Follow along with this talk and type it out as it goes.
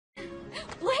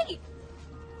Wait!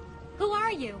 Who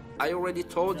are you? I already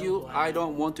told you I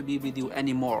don't want to be with you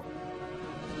anymore.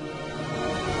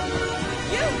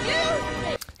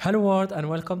 Hello world and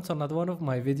welcome to another one of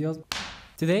my videos.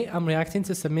 Today I'm reacting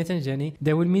to Sumit and Jenny.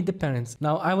 They will meet the parents.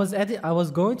 Now I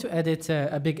was going to edit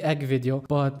a big egg video,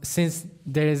 but since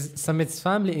there is Summit's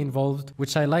family involved,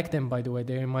 which I like them by the way,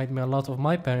 they remind me a lot of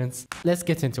my parents. Let's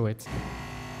get into it.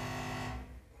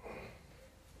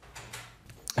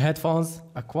 Headphones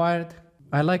acquired.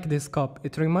 I like this cup.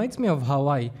 It reminds me of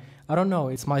Hawaii. I don't know,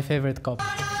 it's my favorite cup.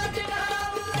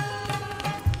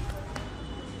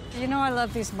 You know I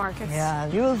love these markets. Yeah,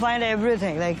 you will find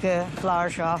everything like a flower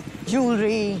shop,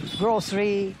 jewelry,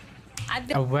 grocery.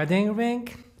 A wedding ring?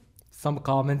 Some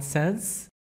common sense?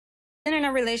 I've been in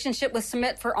a relationship with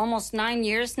Sumit for almost 9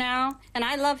 years now, and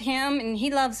I love him and he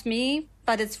loves me,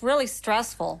 but it's really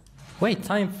stressful. Wait,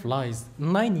 time flies.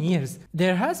 9 years.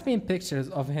 There has been pictures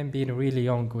of him being really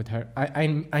young with her.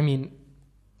 I mean...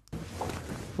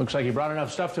 Looks like you brought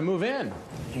enough stuff to move in.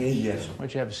 Yes. Why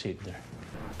don't you have a seat there?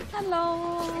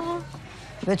 Hello.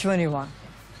 Which one you want?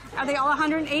 Are they all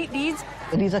 108 beads?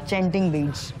 These are chanting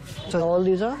beads. So all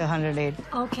these are 108.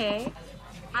 Okay.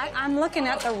 I'm looking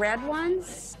at the red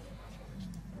ones.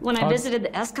 When I visited the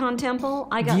ISKCON temple,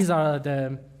 I got... These are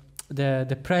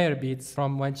the prayer beads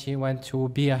from when she went to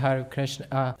be a Hare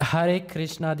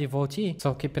Krishna devotee.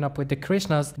 So keeping up with the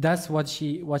Krishnas, that's what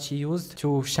she used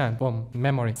to chant. Boom,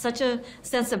 memory. such a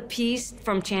sense of peace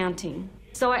from chanting.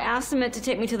 So I asked him to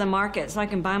take me to the market so I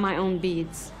can buy my own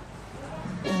beads.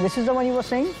 This is the one you were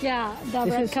saying? Yeah, the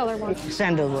red color one.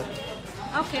 Sandalwood.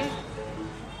 Okay.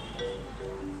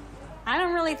 I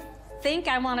don't really think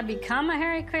I want to become a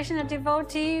Hare Krishna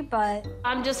devotee, but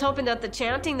I'm just hoping that the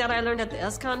chanting that I learned at the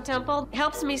ISKCON temple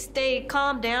helps me stay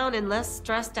calmed down and less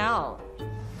stressed out.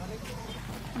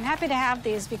 I'm happy to have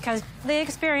these because the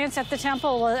experience at the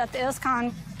temple at the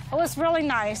ISKCON, it was really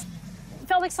nice. It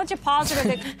felt like such a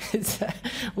positive.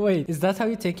 Wait, is that how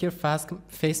you take your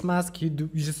face mask? You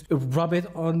just rub it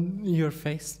on your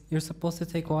face? You're supposed to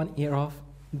take one ear off,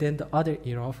 then the other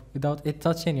ear off without it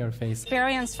touching your face.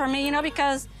 Experience for me, you know,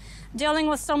 because dealing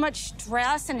with so much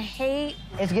stress and hate.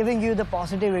 It's giving you the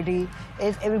positivity.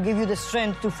 It will give you the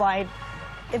strength to fight.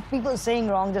 If people are saying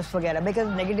wrong, just forget it. Because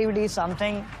negativity is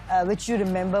something which you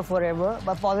remember forever,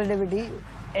 but positivity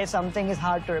is something is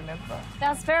hard to remember.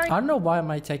 That's very... I don't know why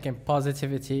am I taking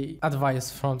positivity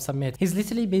advice from Sumit. He's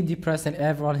literally been depressed and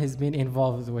everyone he's been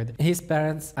involved with. His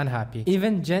parents unhappy.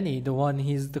 Even Jenny, the one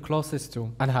he's the closest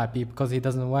to, unhappy because he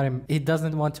doesn't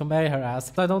want to marry her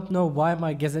ass. So I don't know why am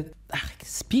I getting...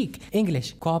 Speak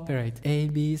English, cooperate, A,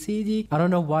 B, C, D. I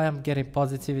don't know why I'm getting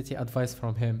positivity advice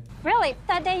from him. Really,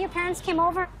 that day your parents came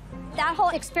over, that whole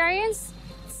experience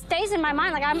stays in my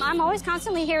mind. Like I'm always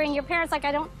constantly hearing your parents, like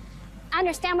I don't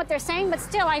understand what they're saying, but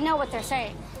still I know what they're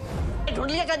saying.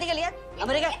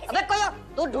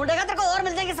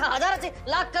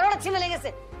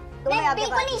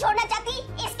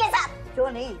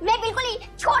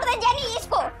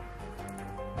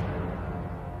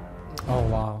 Oh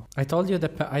wow. I told you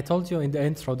in the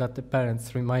intro that the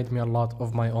parents remind me a lot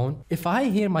of my own. If I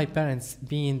hear my parents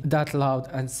being that loud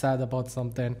and sad about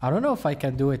something, I don't know if I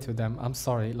can do it to them. I'm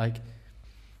sorry. Like,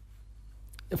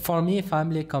 for me,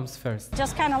 family comes first.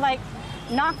 Just kind of like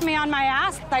knocked me on my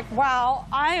ass. Like, wow,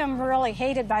 I am really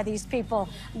hated by these people.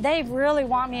 They really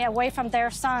want me away from their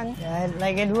son. Yeah,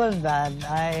 like it was bad.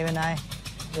 When I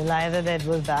realized that it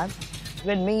was bad.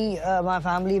 With me, my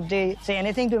family, if they say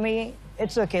anything to me,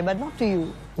 it's okay, but not to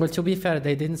you. Well, to be fair,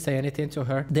 they didn't say anything to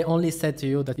her. They only said to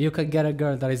you that you could get a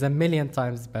girl that is 1,000,000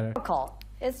 times better.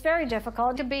 It's very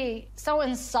difficult to be so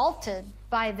insulted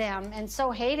by them and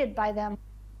so hated by them.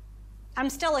 I'm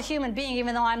still a human being,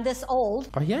 even though I'm this old.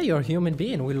 Oh yeah, you're a human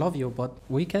being. We love you, but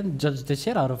we can judge the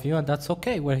shit out of you, and that's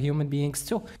okay. We're human beings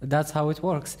too. That's how it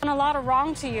works. Done a lot of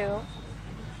wrong to you.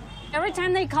 Every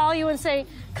time they call you and say,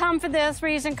 come for this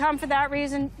reason, come for that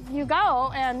reason, you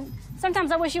go. And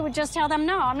sometimes I wish you would just tell them,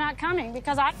 no, I'm not coming,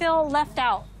 because I feel left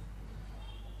out.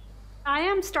 I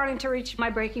am starting to reach my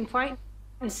breaking point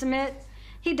and Sumit.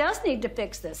 He does need to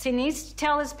fix this. He needs to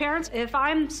tell his parents, if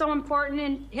I'm so important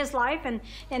in his life and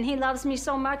he loves me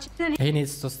so much, then he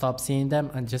needs to stop seeing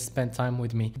them and just spend time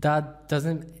with me. That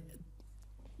doesn't...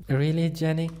 Really,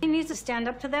 Jenny? He needs to stand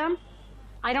up to them.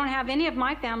 I don't have any of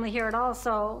my family here at all,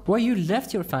 so... Well, you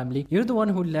left your family. You're the one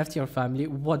who left your family.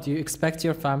 What, do you expect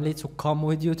your family to come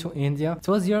with you to India? It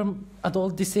was your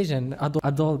adult decision.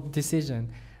 Adult decision.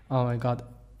 Oh my God.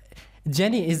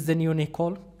 Jenny is the new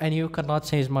Nicole, and you cannot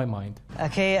change my mind.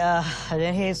 Okay,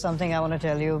 then here's something I want to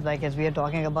tell you. Like, as we are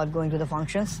talking about going to the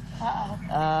functions,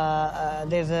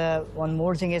 there's one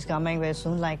more thing is coming very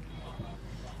soon. Like,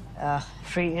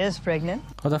 Shri is pregnant.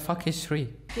 Who the fuck is Shri?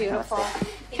 Beautiful.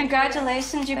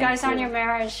 Congratulations, you guys, on your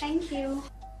marriage. Thank you.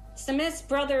 Samit's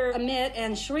brother Amit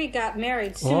and Shri got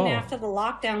married soon after the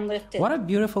lockdown lifted. What a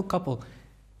beautiful couple.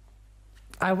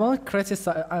 I won't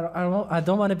criticize. I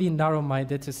don't want to be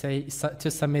narrow-minded to say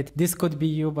to Samit, this could be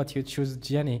you, but you choose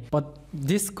Jenny. But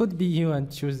this could be you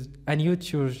and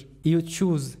you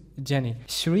choose Jenny.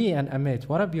 Shri and Amit,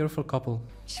 what a beautiful couple.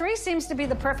 Shri seems to be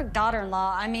the perfect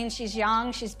daughter-in-law. I mean, she's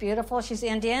young, she's beautiful, she's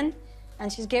Indian,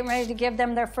 and she's getting ready to give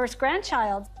them their first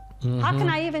grandchild. How can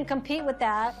I even compete with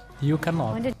that? You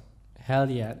cannot. Hell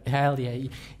yeah.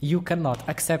 You cannot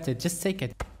accept it. Just take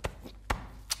it.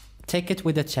 Take it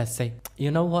with the chest. Say,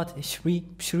 you know what,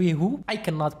 Shri who? I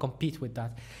cannot compete with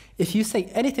that. If you say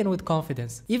anything with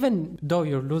confidence, even though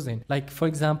you're losing, like for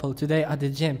example, today at the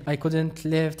gym, I couldn't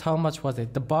lift, how much was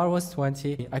it? The bar was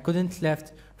 20, I couldn't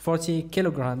lift 40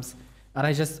 kilograms, and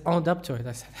I just owned up to it.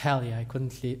 I said, hell yeah, I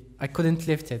couldn't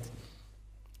lift it.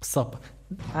 Sup?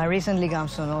 I recently come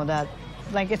to know that,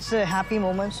 like, it's a happy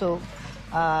moment, so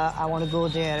I want to go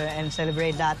there and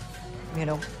celebrate that, you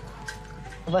know.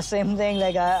 But same thing,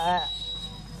 like,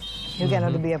 you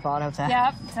cannot be a part of that.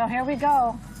 Yep, so here we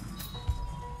go.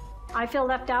 I feel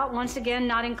left out once again,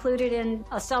 not included in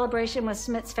a celebration with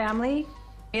Smith's family.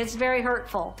 It's very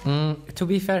hurtful. To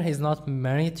be fair, he's not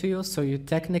married to you, so you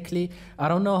technically, I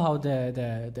don't know how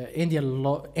the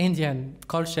Indian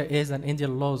culture is and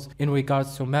Indian laws in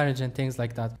regards to marriage and things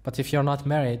like that. But if you're not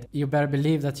married, you better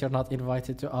believe that you're not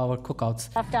invited to our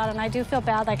cookouts. Left out, and I do feel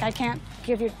bad. Like, I can't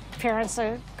give your parents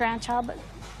a grandchild, but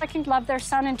I can love their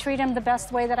son and treat him the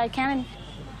best way that I can. And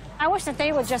I wish that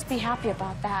they would just be happy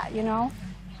about that, you know?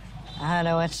 I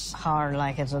know it's hard,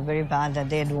 like it's very bad that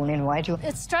they don't invite you.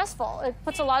 It's stressful. It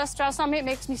puts a lot of stress on me. It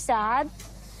makes me sad.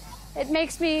 It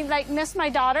makes me like miss my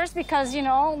daughters because, you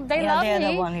know, they love they're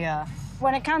me. The one, yeah.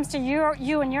 When it comes to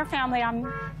you and your family,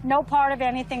 I'm no part of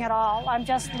anything at all. I'm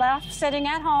just left sitting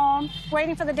at home,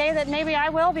 waiting for the day that maybe I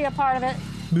will be a part of it.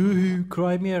 Boo,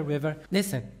 cry me a river.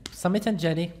 Listen, Samit and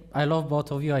Jenny, I love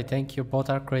both of you. I think you both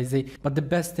are crazy. But the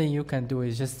best thing you can do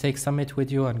is just take Samit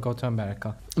with you and go to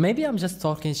America. Maybe I'm just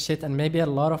talking shit and maybe a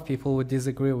lot of people would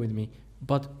disagree with me.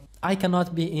 But I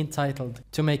cannot be entitled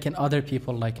to making other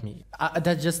people like me.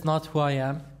 That's just not who I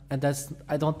am. And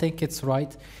I don't think it's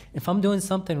right. If I'm doing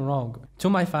something wrong to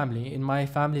my family, in my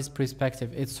family's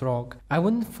perspective, it's wrong. I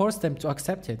wouldn't force them to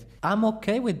accept it. I'm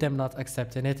okay with them not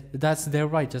accepting it. That's their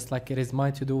right, just like it is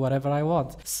mine to do whatever I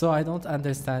want. So I don't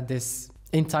understand this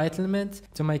entitlement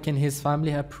to making his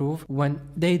family approve when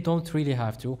they don't really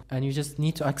have to. And you just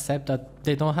need to accept that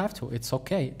they don't have to. It's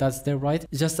okay. That's their right,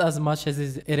 just as much as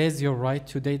it is your right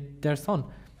to date their son.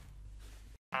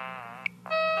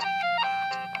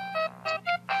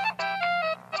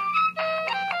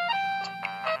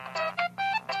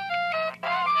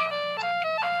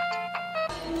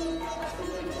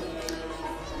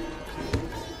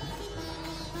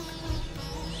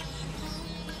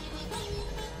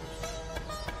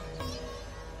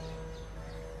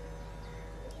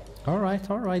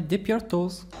 All right, dip your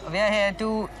toes. We are here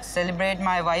to celebrate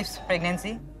my wife's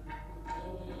pregnancy.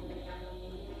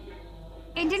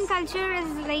 Indian culture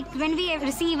is like when we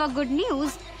receive a good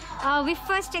news, we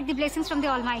first take the blessings from the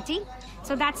Almighty.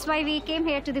 So that's why we came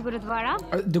here to the Gurudwara.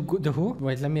 The who?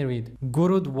 Wait, let me read.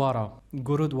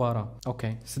 Gurudwara.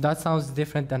 Okay, so that sounds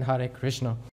different than Hare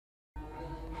Krishna.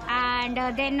 And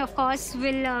then, of course,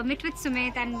 we'll meet with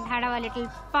Sumit and have our little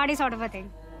party sort of a thing.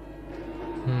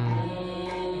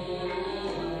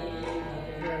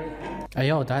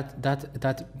 Yo,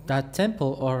 that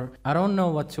temple, or I don't know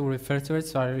what to refer to it,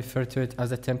 so I refer to it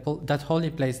as a temple. That holy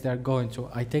place they're going to,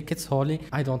 I think it's holy.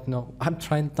 I don't know. I'm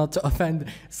trying not to offend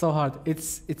so hard.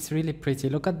 It's really pretty.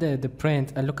 Look at the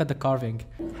print and look at the carving.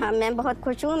 हाँ, मैं बहुत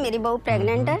खुश हूँ. मेरी बहू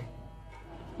pregnant है.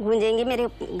 गूंजेंगी मेरे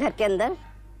घर के अंदर.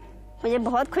 मुझे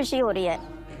बहुत खुशी हो रही है.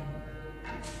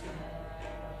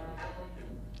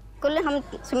 कुल हम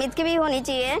सुमित की भी होनी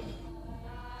चाहिए.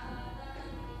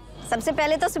 सबसे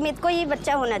पहले तो सुमित को ही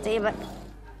बच्चा होना चाहिए,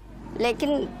 लेकिन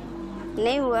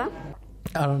नहीं हुआ.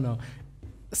 I don't know.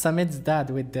 Samit's dad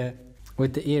with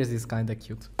the ears is kind of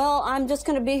cute. Well, I'm just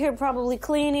going to be here probably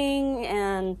cleaning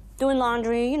and doing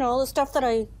laundry, you know, the stuff that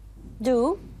I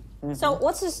do. So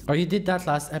what's this? Oh, you did that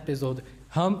last episode.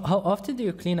 How often do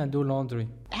you clean and do laundry?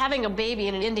 Having a baby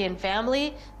in an Indian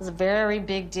family is a very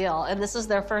big deal, and this is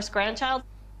their first grandchild.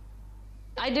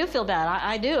 I do feel bad.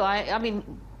 I do. I mean,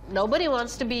 nobody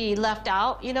wants to be left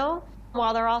out, you know,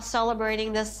 while they're all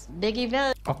celebrating this big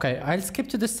event. Okay, I'll skip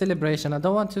to the celebration. I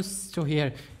don't want to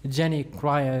hear Jenny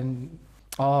cry and,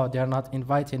 oh, they're not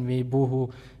inviting me,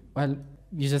 boo-hoo. Well,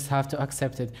 you just have to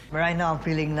accept it. Right now I'm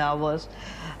feeling nervous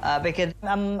because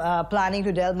I'm planning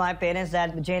to tell my parents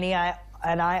that Jenny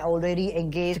and I already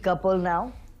engaged couple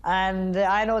now. And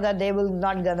I know that they will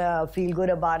not gonna feel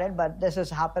good about it, but this has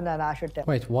happened and I should tell.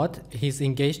 Wait, what? He's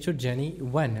engaged to Jenny?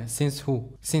 When? Since who?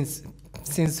 Since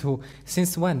who?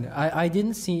 Since when? I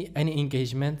didn't see any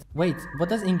engagement. Wait, what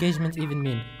does engagement even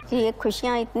mean? ये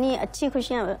खुशियाँ इतनी अच्छी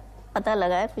खुशियाँ पता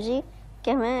लगा है खुशी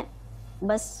कि हमें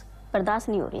बस बर्दाश्त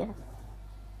नहीं हो रही है।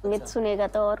 मित सुनेगा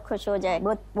तो और खुश हो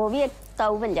जाएगा। वो भी एक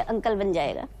ताऊ बन जाए, अंकल बन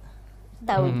जाएगा।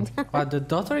 But the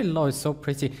daughter-in-law is so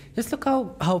pretty. Just look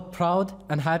how proud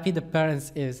and happy the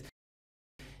parents is.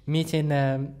 Meeting,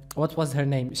 what was her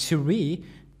name? Shuri,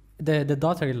 the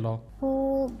daughter-in-law.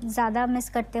 वो ज़्यादा मिस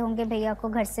करते होंगे भैया को,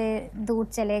 घर से दूर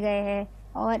चले गए हैं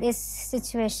और इस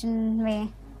सिचुएशन में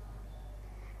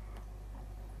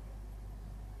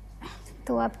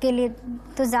तो आपके लिए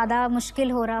तो ज़्यादा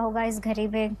मुश्किल हो रहा होगा इस घड़ी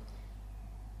पे।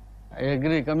 I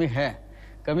agree, कमी है,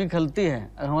 कमी खलती है।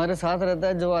 हमारे साथ रहता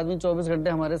है जो आदमी 24 घंटे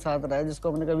हमारे साथ रहा है,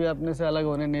 जिसको हमने कभी अपने से अलग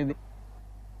होने नहीं दी।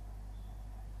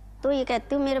 तो ये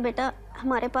कहती हूँ मेरा बेटा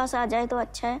हमारे पास आ जाए तो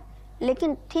अच्छा है,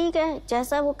 लेकिन ठीक है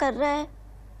जैसा वो कर रहा है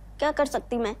क्या कर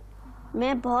सकती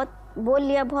मैं बहुत बोल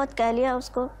लिया, बहुत कह लिया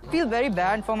उसको। Feel very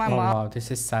bad for my mom. Wow,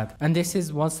 this is sad. And this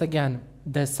is once again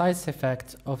the side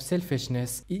effect of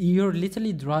selfishness. You're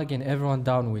literally dragging everyone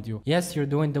down with you. Yes, you're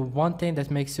doing the one thing that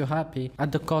makes you happy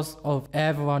at the cost of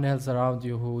everyone else around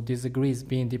you who disagrees,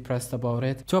 being depressed about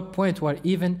it, to a point where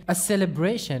even a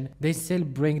celebration, they still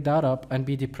bring that up and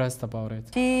be depressed about it.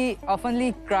 She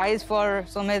oftenly cries for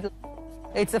Sumit.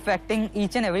 It's affecting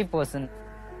each and every person.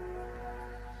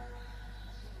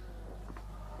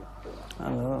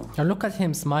 Hello. And look at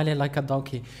him smiling like a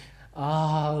donkey.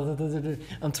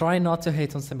 I'm trying not to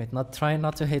hate on Samit,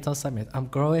 I'm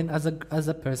growing as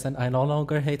a person. I no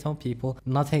longer hate on people.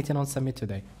 Not hating on Samit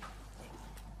today.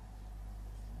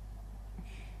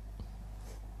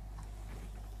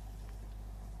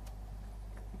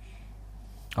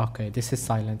 Okay, this is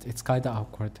silent. It's kind of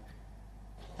awkward.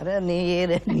 अरे नहीं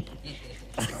ये नहीं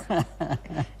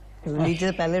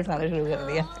नीचे पहले उठाना शुरू कर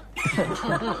दिया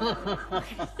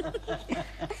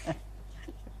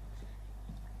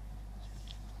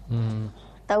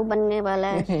ताऊ बनने वाला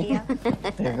है।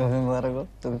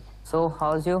 So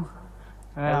how's you?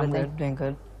 I'm good, doing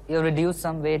good. You reduced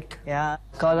some weight. Yeah,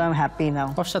 because I'm happy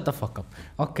now. Oh, shut the fuck up.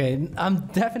 Okay, I'm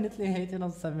definitely hating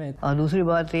on Samit. और दूसरी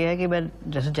बात ये है कि मैं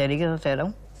जैसे चेरी के साथ रह रहा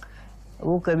हूँ,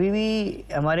 वो कभी भी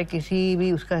हमारे किसी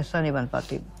भी उसका हिस्सा नहीं बन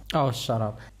पाती। Oh, shut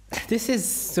up. This is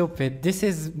stupid. This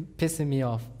is pissing me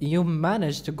off. You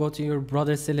managed to go to your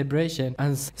brother's celebration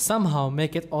and somehow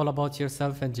make it all about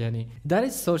yourself and Jenny. That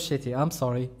is so shitty. I'm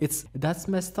sorry. That's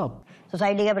messed up.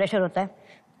 Society का pressure होता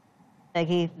है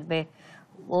कि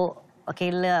वो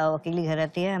अकेली घर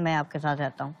रहती है, मैं आपके साथ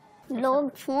रहता हूँ। लोग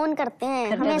फोन करते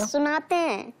हैं, हमें सुनाते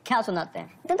हैं। क्या सुनाते हैं?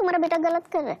 तो तुम्हारा बेटा गलत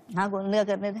कर रहा है। हाँ, कौन क्या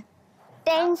करने थे?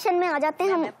 टेंशन में आ जाते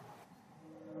हैं हम।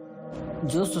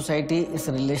 जो सोसाइटी इस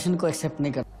रिलेशन को एक्सेप्ट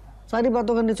नहीं कर, सारी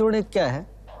बातों का निचोड़ एक क्या है?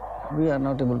 We are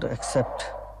not able to accept.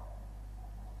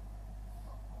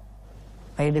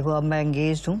 भाई देखो अब मैं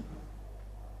engaged हूँ।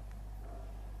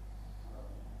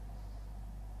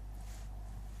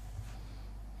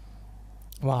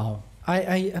 Wow.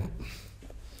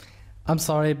 I'm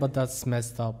sorry, but that's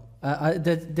messed up.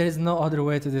 There is no other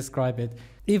way to describe it.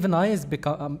 Even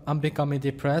I'm becoming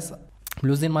depressed. I'm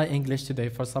losing my English today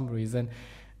for some reason.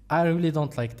 I really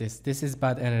don't like this. This is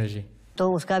bad energy.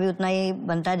 तो उसका भी उतना ही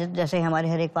बनता है जैसे हमारे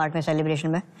हर एक part में सेलिब्रेशन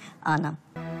में आना।